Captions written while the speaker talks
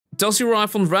does your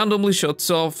iPhone randomly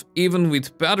shuts off even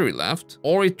with battery left,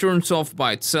 or it turns off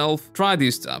by itself, try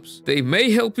these steps. They may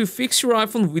help you fix your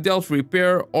iPhone without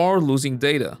repair or losing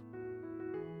data.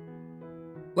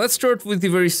 Let's start with the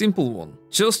very simple one.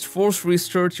 Just force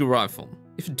restart your iPhone.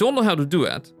 If you don't know how to do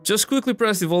it, just quickly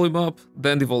press the volume up,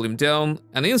 then the volume down,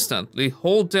 and instantly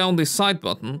hold down the side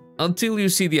button until you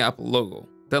see the Apple logo.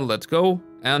 Then let go,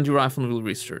 and your iPhone will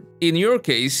restart. In your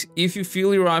case, if you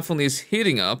feel your iPhone is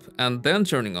heating up and then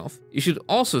turning off, you should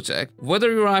also check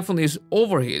whether your iPhone is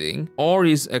overheating or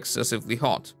is excessively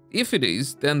hot. If it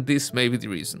is, then this may be the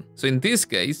reason. So in this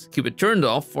case, keep it turned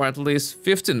off for at least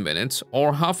 15 minutes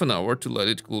or half an hour to let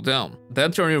it cool down.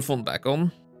 Then turn your phone back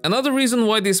on. Another reason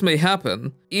why this may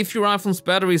happen, if your iPhone's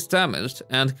battery is damaged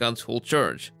and can't hold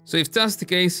charge. So if that's the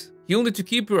case, you'll need to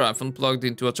keep your iPhone plugged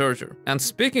into a charger. And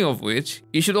speaking of which,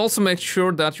 you should also make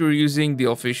sure that you're using the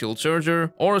official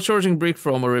charger or a charging brick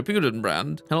from a reputed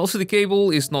brand, and also the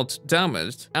cable is not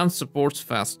damaged and supports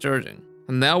fast charging.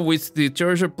 And now with the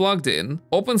charger plugged in,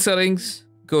 open settings,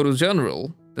 go to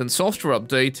general, then software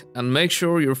update, and make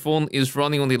sure your phone is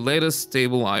running on the latest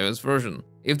stable iOS version.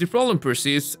 If the problem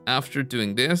persists after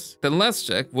doing this, then let's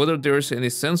check whether there's any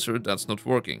sensor that's not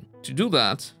working. To do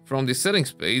that, from the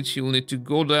settings page, you'll need to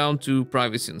go down to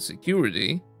privacy and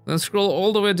security, then scroll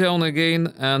all the way down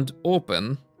again and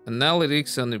open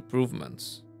analytics and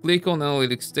improvements. Click on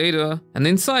analytics data, and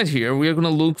inside here we are gonna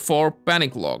look for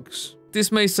panic logs.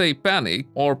 This may say panic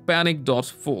or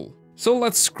panic.full. So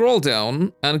let's scroll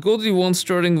down and go to the one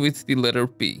starting with the letter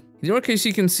P. In your case,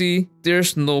 you can see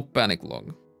there's no panic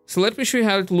log. So let me show you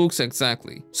how it looks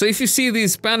exactly. So if you see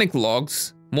these panic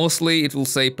logs, mostly it will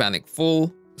say panic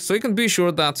full, so you can be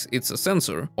sure that it's a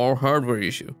sensor or hardware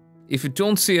issue. If you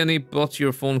don't see any but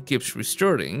your phone keeps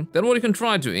restarting, then what you can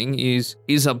try doing is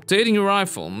updating your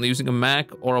iPhone using a Mac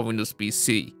or a Windows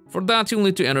PC. For that, you'll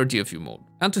need to enter DFU mode.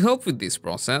 And to help with this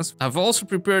process, I've also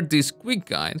prepared this quick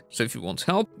guide, so if you want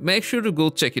help, make sure to go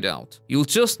check it out. You'll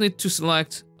just need to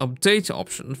select Update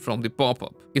option from the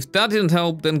pop-up. If that didn't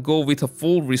help, then go with a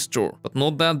full restore, but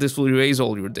note that this will erase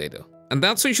all your data. And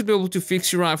that's how you should be able to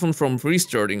fix your iPhone from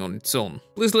restarting on its own.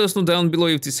 Please let us know down below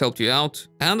if this helped you out,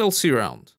 and I'll see you around.